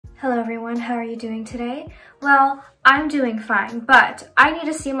Hello everyone, how are you doing today? Well, I'm doing fine, but I need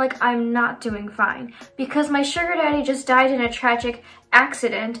to seem like I'm not doing fine because my sugar daddy just died in a tragic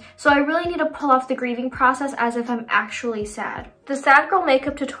accident, so I really need to pull off the grieving process as if I'm actually sad. The sad girl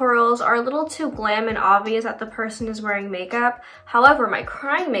makeup tutorials are a little too glam and obvious that the person is wearing makeup. However, my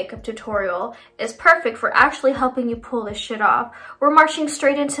crying makeup tutorial is perfect for actually helping you pull this shit off. We're marching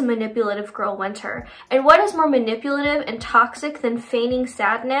straight into manipulative girl winter. And what is more manipulative and toxic than feigning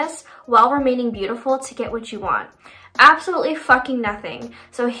sadness while remaining beautiful to get what you want? Absolutely fucking nothing.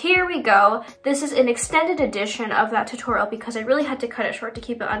 So here we go. This is an extended edition of that tutorial because I really had to cut it short to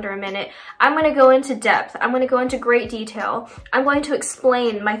keep it under a minute. I'm going to go into depth. I'm going to go into great detail. I'm going to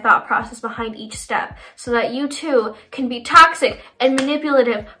explain my thought process behind each step so that you too can be toxic and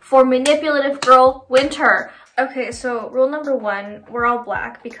manipulative for manipulative girl winter. Okay, so rule number one, we're all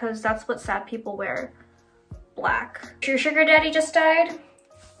black because that's what sad people wear. Black. Your sugar daddy just died?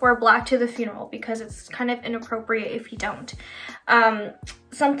 Wear black to the funeral because it's kind of inappropriate if you don't.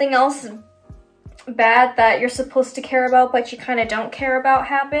 Something else bad that you're supposed to care about but you kind of don't care about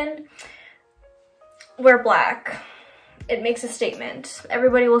happened. Wear black. It makes a statement.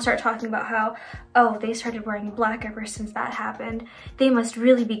 Everybody will start talking about how, oh, they started wearing black ever since that happened. They must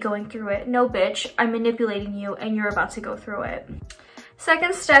really be going through it. No, bitch, I'm manipulating you and you're about to go through it.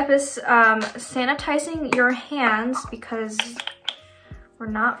 Second step is sanitizing your hands because we're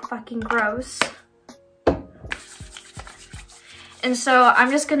not fucking gross. And so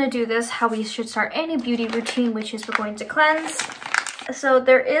I'm just gonna do this how we should start any beauty routine, which is we're going to cleanse. So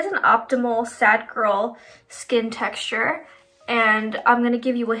there is an optimal sad girl skin texture, and I'm gonna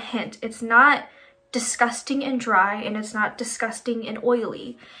give you a hint. It's not disgusting and dry, and it's not disgusting and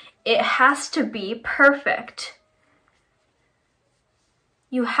oily. It has to be perfect.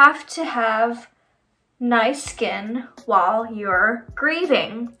 You have to have nice skin while you're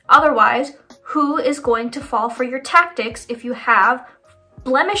grieving. Otherwise, who is going to fall for your tactics if you have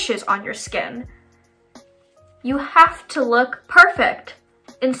blemishes on your skin? You have to look perfect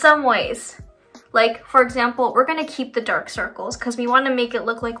in some ways. Like, for example, we're gonna keep the dark circles because we want to make it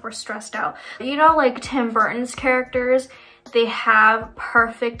look like we're stressed out. You know, like Tim Burton's characters, they have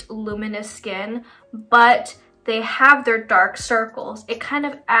perfect luminous skin, but they have their dark circles. It kind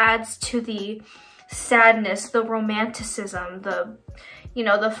of adds to the sadness, the romanticism, the, you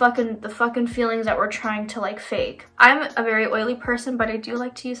know, the fucking feelings that we're trying to like fake. I'm a very oily person, but I do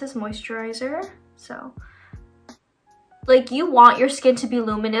like to use this moisturizer. So like, you want your skin to be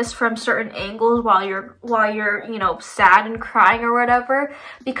luminous from certain angles while you're, you know, sad and crying or whatever,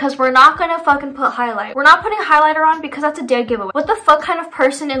 because we're not gonna fucking put highlight. We're not putting highlighter on because that's a dead giveaway. What the fuck kind of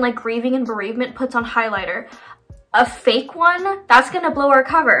person in like grieving and bereavement puts on highlighter? A fake one? That's gonna blow our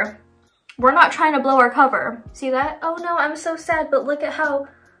cover. We're not trying to blow our cover. See that? Oh no, I'm so sad, but look at how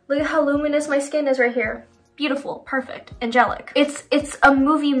luminous my skin is right here. Beautiful, perfect, angelic. It's a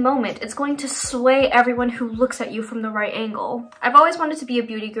movie moment. It's going to sway everyone who looks at you from the right angle. I've always wanted to be a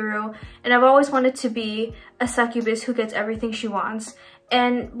beauty guru, and I've always wanted to be a succubus who gets everything she wants.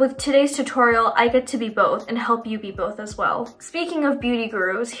 And with today's tutorial, I get to be both and help you be both as well. Speaking of beauty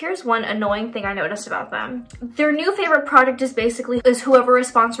gurus, here's one annoying thing I noticed about them. Their new favorite product is whoever is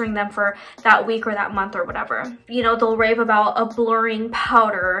sponsoring them for that week or that month or whatever. You know, they'll rave about a blurring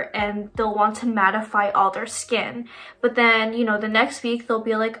powder and they'll want to mattify all their skin. But then, you know, the next week they'll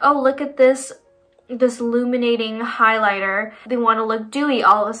be like, oh, look at this illuminating highlighter. They want to look dewy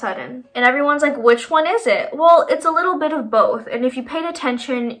all of a sudden. And everyone's like, which one is it? Well, it's a little bit of both. And if you paid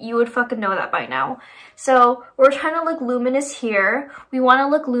attention, you would fucking know that by now. So we're trying to look luminous here. We want to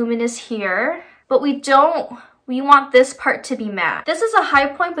look luminous here, but we want this part to be matte. This is a high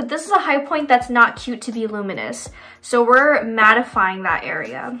point, but this is a high point that's not cute to be luminous. So we're mattifying that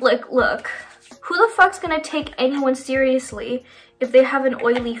area. Like, look, who the fuck's gonna take anyone seriously if they have an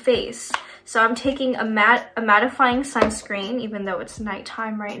oily face? So I'm taking a mattifying sunscreen, even though it's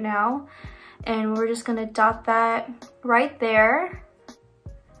nighttime right now. And we're just gonna dot that right there.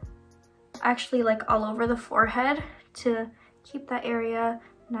 Actually, like all over the forehead to keep that area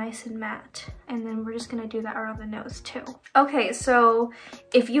nice and matte. And then we're just gonna do that around the nose too. Okay, so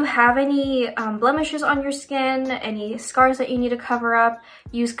if you have any blemishes on your skin, any scars that you need to cover up,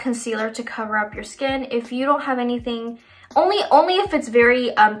 use concealer to cover up your skin. If you don't have anything, only if it's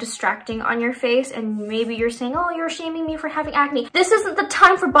very distracting on your face and maybe you're saying, oh, you're shaming me for having acne. This isn't the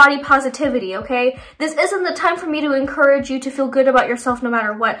time for body positivity, okay? This isn't the time for me to encourage you to feel good about yourself no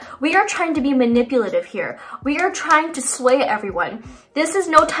matter what. We are trying to be manipulative here. We are trying to sway everyone. This is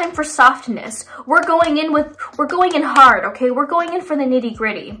no time for softness. We're going in hard, okay? We're going in for the nitty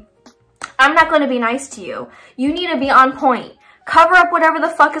gritty. I'm not going to be nice to you. You need to be on point. Cover up whatever the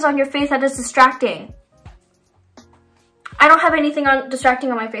fuck is on your face that is distracting. I don't have anything distracting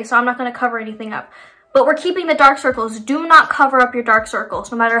on my face, so I'm not going to cover anything up. But we're keeping the dark circles. Do not cover up your dark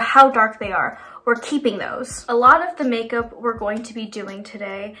circles, no matter how dark they are. We're keeping those. A lot of the makeup we're going to be doing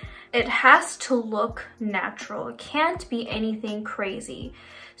today, it has to look natural. It can't be anything crazy.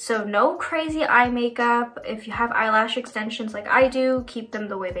 So no crazy eye makeup. If you have eyelash extensions like I do, keep them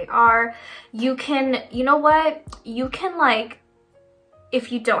the way they are. You can, you know what? You can like, if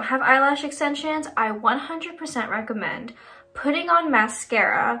you don't have eyelash extensions, I 100% recommend putting on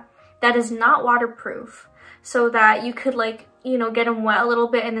mascara that is not waterproof so that you could like, you know, get them wet a little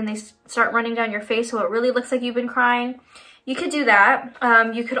bit and then they start running down your face so it really looks like you've been crying. You could do that.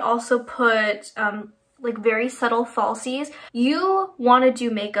 You could also put like very subtle falsies. You want to do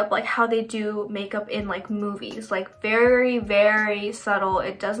makeup like how they do makeup in like movies, like very, very subtle.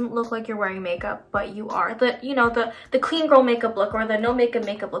 It doesn't look like you're wearing makeup, but you are. The, you know, the clean girl makeup look or the no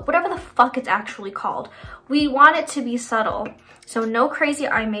makeup look, whatever the fuck it's actually called. We want it to be subtle. So no crazy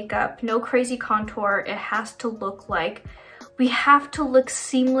eye makeup, no crazy contour. It has to look like, we have to look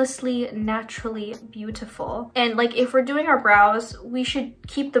seamlessly, naturally beautiful. And like if we're doing our brows, we should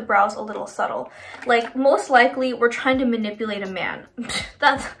keep the brows a little subtle. Like most likely we're trying to manipulate a man.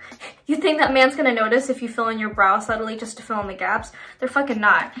 You think that man's gonna notice if you fill in your brow subtly just to fill in the gaps? They're fucking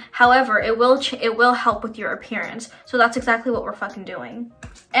not. However, it will help with your appearance. So that's exactly what we're fucking doing.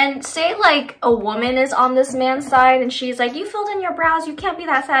 And say like a woman is on this man's side and she's like, you filled in your brows, you can't be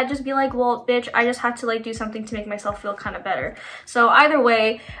that sad. Just be like, well, bitch, I just had to like do something to make myself feel kind of better. So either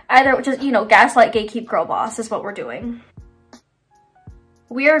way, just, you know, gaslight, gatekeep, girl boss is what we're doing.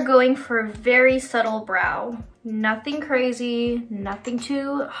 We are going for a very subtle brow. Nothing crazy, nothing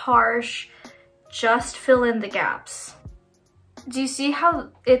too harsh. Just fill in the gaps. Do you see how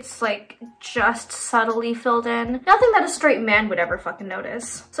it's like just subtly filled in? Nothing that a straight man would ever fucking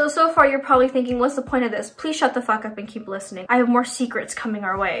notice. So far you're probably thinking, what's the point of this? Please shut the fuck up and keep listening. I have more secrets coming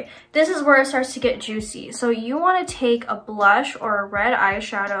our way. This is where it starts to get juicy. So you want to take a blush or a red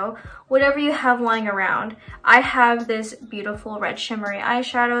eyeshadow, whatever you have lying around. I have this beautiful red shimmery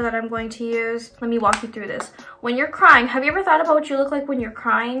eyeshadow that I'm going to use. Let me walk you through this. When you're crying, have you ever thought about what you look like when you're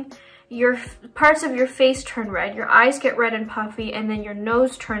crying? Your parts of your face turn red, your eyes get red and puffy, and then your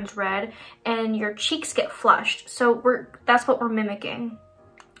nose turns red and your cheeks get flushed. So that's what we're mimicking.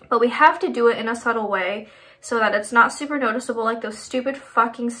 But we have to do it in a subtle way so that it's not super noticeable like those stupid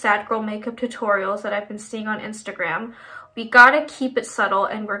fucking sad girl makeup tutorials that I've been seeing on Instagram. We gotta keep it subtle,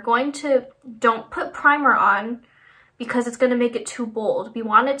 and we're going to, don't put primer on because it's going to make it too bold. We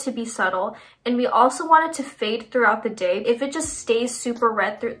want it to be subtle, and we also want it to fade throughout the day. If it just stays super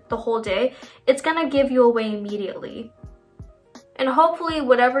red through the whole day, it's going to give you away immediately. And hopefully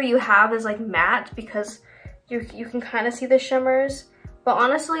whatever you have is like matte because you can kind of see the shimmers. But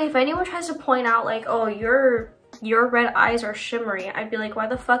honestly, if anyone tries to point out like, oh, your red eyes are shimmery, I'd be like, why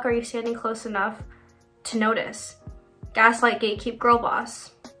the fuck are you standing close enough to notice? Gaslight, gatekeep, girl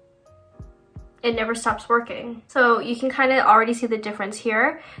boss. It never stops working. So you can kind of already see the difference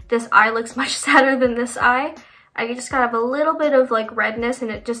here. This eye looks much sadder than this eye. I just got a little bit of like redness, and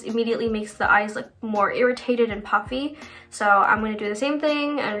it just immediately makes the eyes look more irritated and puffy. So I'm going to do the same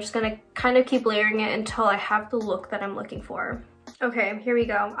thing. I'm just going to kind of keep layering it until I have the look that I'm looking for. Okay, here we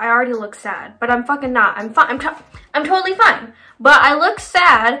go. I already look sad, but I'm fucking not. I'm fine. I'm totally fine. But I look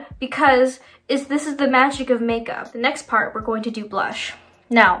sad because this is the magic of makeup. The next part, we're going to do blush.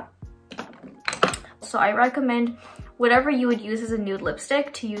 Now, so I recommend whatever you would use as a nude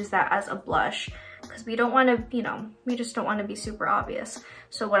lipstick to use that as a blush, because we don't want to, you know, we just don't want to be super obvious.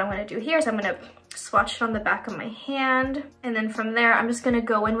 So what I'm going to do here is I'm going to swatch it on the back of my hand, and then from there I'm just going to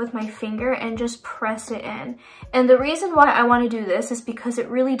go in with my finger and just press it in. And the reason why I want to do this is because it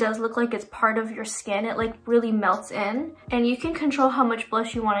really does look like it's part of your skin. It like really melts in, and you can control how much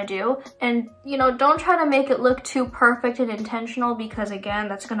blush you want to do. And you know, don't try to make it look too perfect and intentional, because again,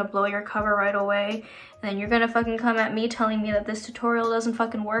 that's going to blow your cover right away. And then you're gonna fucking come at me telling me that this tutorial doesn't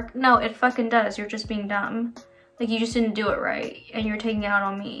fucking work. No, it fucking does. You're just being dumb. Like, you just didn't do it right, and you're taking it out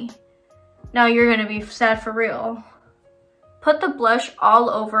on me. Now you're gonna be sad for real. Put the blush all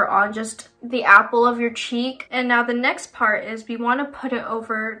over on just the apple of your cheek. And now the next part is we want to put it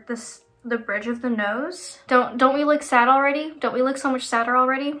over the bridge of the nose. Don't we look sad already? Don't we look so much sadder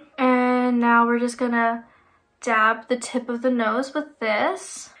already? And now we're just gonna dab the tip of the nose with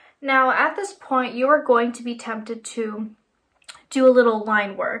this. Now, at this point, you are going to be tempted to do a little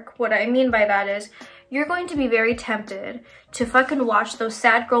line work. What I mean by that is you're going to be very tempted to fucking watch those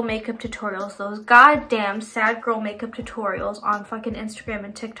sad girl makeup tutorials, those goddamn sad girl makeup tutorials on fucking Instagram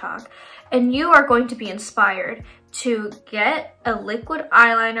and TikTok. And you are going to be inspired to get a liquid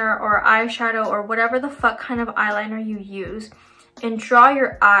eyeliner or eyeshadow or whatever the fuck kind of eyeliner you use and draw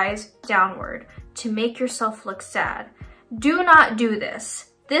your eyes downward to make yourself look sad. Do not do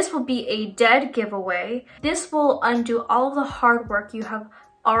this. This will be a dead giveaway. This will undo all of the hard work you have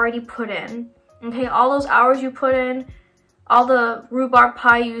already put in. Okay, all those hours you put in, all the rhubarb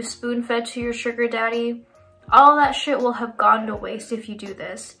pie you spoon-fed to your sugar daddy, all that shit will have gone to waste if you do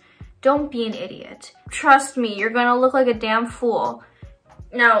this. Don't be an idiot. Trust me, you're gonna look like a damn fool.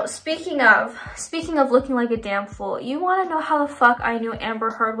 Now, speaking of looking like a damn fool, you wanna know how the fuck I knew Amber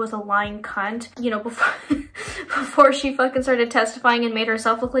Heard was a lying cunt? You know, before she fucking started testifying and made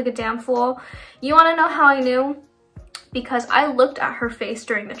herself look like a damn fool? You wanna know how I knew? Because I looked at her face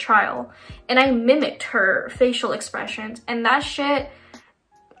during the trial and I mimicked her facial expressions, and that shit,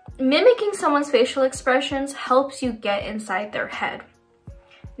 mimicking someone's facial expressions helps you get inside their head.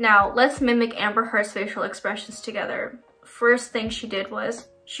 Now, let's mimic Amber Heard's facial expressions together. First thing she did was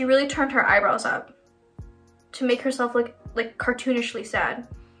she really turned her eyebrows up to make herself look like cartoonishly sad.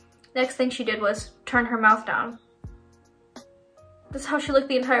 Next thing she did was turn her mouth down. That's how she looked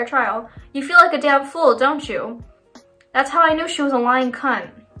the entire trial. You feel like a damn fool, don't you? That's how I knew she was a lying cunt.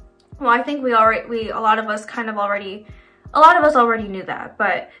 Well, I think a lot of us already knew that,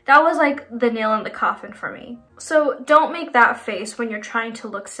 but that was like the nail in the coffin for me. So don't make that face when you're trying to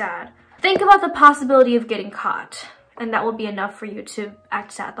look sad. Think about the possibility of getting caught, and that will be enough for you to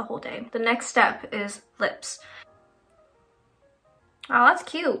act sad the whole day. The next step is lips. Oh, that's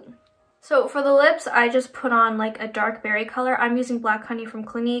cute. So for the lips, I just put on like a dark berry color. I'm using Black Honey from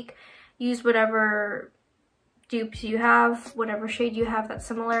Clinique. Use whatever dupes you have, whatever shade you have that's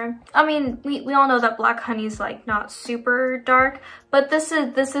similar. I mean, we all know that Black Honey's like not super dark, but this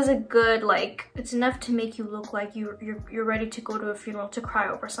is a good, like, it's enough to make you look like you're ready to go to a funeral to cry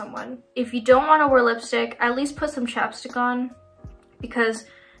over someone. If you don't want to wear lipstick, at least put some chapstick on, because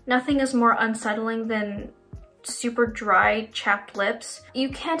nothing is more unsettling than super dry, chapped lips. You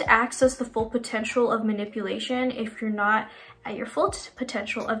can't access the full potential of manipulation if you're not at your full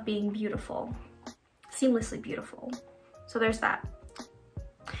potential of being beautiful. Seamlessly beautiful. So there's that.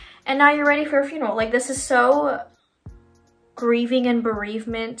 And now you're ready for a funeral. Like, this is so grieving and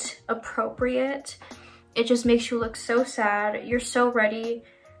bereavement appropriate. It just makes you look so sad. You're so ready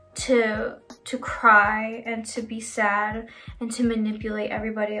to cry and to be sad and to manipulate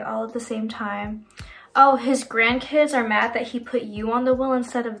everybody all at the same time. Oh, his grandkids are mad that he put you on the will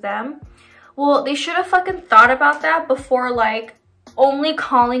instead of them. Well, they should have fucking thought about that before, like, only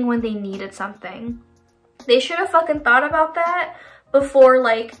calling when they needed something. They should have fucking thought about that before,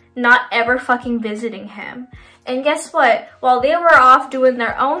 like, not ever fucking visiting him. And guess what? While they were off doing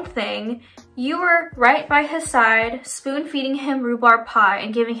their own thing, you were right by his side, spoon feeding him rhubarb pie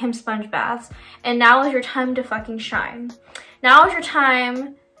and giving him sponge baths. And now is your time to fucking shine. Now is your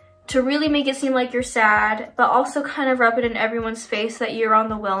time to really make it seem like you're sad, but also kind of rub it in everyone's face that you're on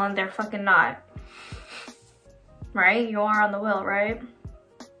the will and they're fucking not. Right? You are on the will, right?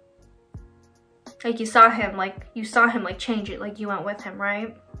 Like, you saw him like change it, like you went with him,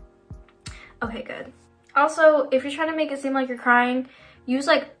 right? Okay, good. Also, if you're trying to make it seem like you're crying, use,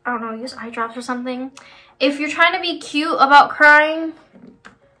 like, I don't know, use eye drops or something. If you're trying to be cute about crying,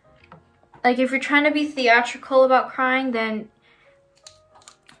 like if you're trying to be theatrical about crying, then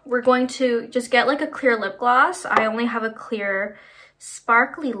we're going to just get like a clear lip gloss. I only have a clear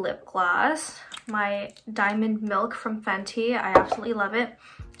sparkly lip gloss. My Diamond Milk from Fenty. I absolutely love it.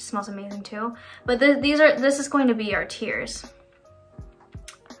 It smells amazing too. But this is going to be our tears.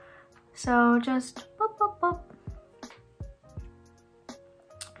 So just boop, boop, boop.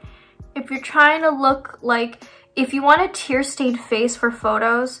 If you're trying to look like, if you want a tear-stained face for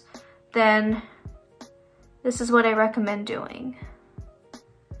photos, then this is what I recommend doing.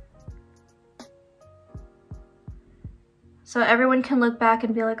 So everyone can look back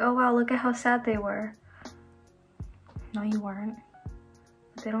and be like, oh wow, look at how sad they were. No, you weren't.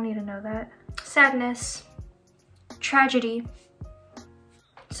 They don't need to know that. Sadness. Tragedy.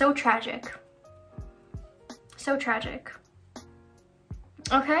 So tragic. So tragic.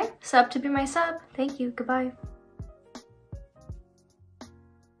 Okay, sub to be my sub. Thank you. Goodbye.